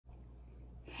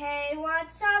Hey,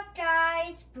 what's up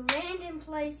guys? Brandon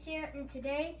Place here, and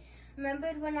today,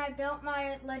 remembered when I built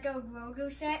my Lego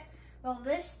Grogu set? Well,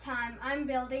 this time I'm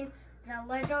building the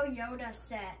Lego Yoda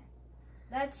set.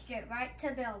 Let's get right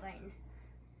to building.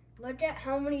 Look at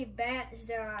how many bats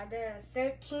there are. There are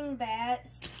 13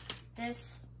 bats,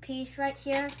 this piece right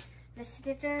here, the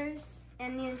stickers,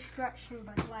 and the instruction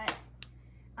booklet.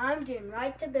 I'm getting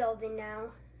right to building now.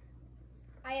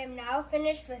 I am now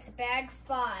finished with bag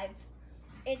 5.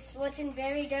 It's looking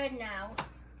very good now.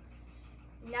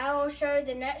 Now I'll show you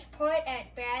the next part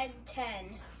at bag 10.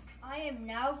 I am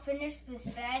now finished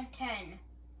with bag 10.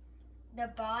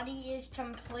 The body is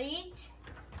complete.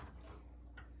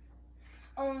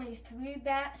 Only 3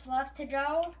 bats left to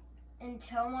go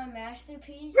until my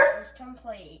masterpiece is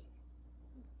complete.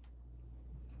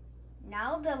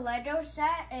 Now the Lego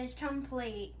set is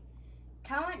complete.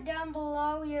 Comment down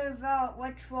below your vote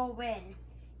which will win,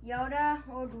 Yoda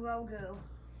or Grogu.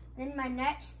 Then my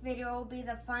next video will be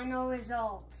the final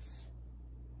results.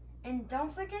 And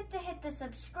don't forget to hit the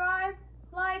subscribe,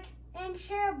 like, and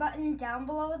share button down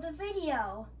below the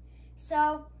video.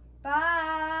 So,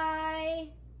 bye!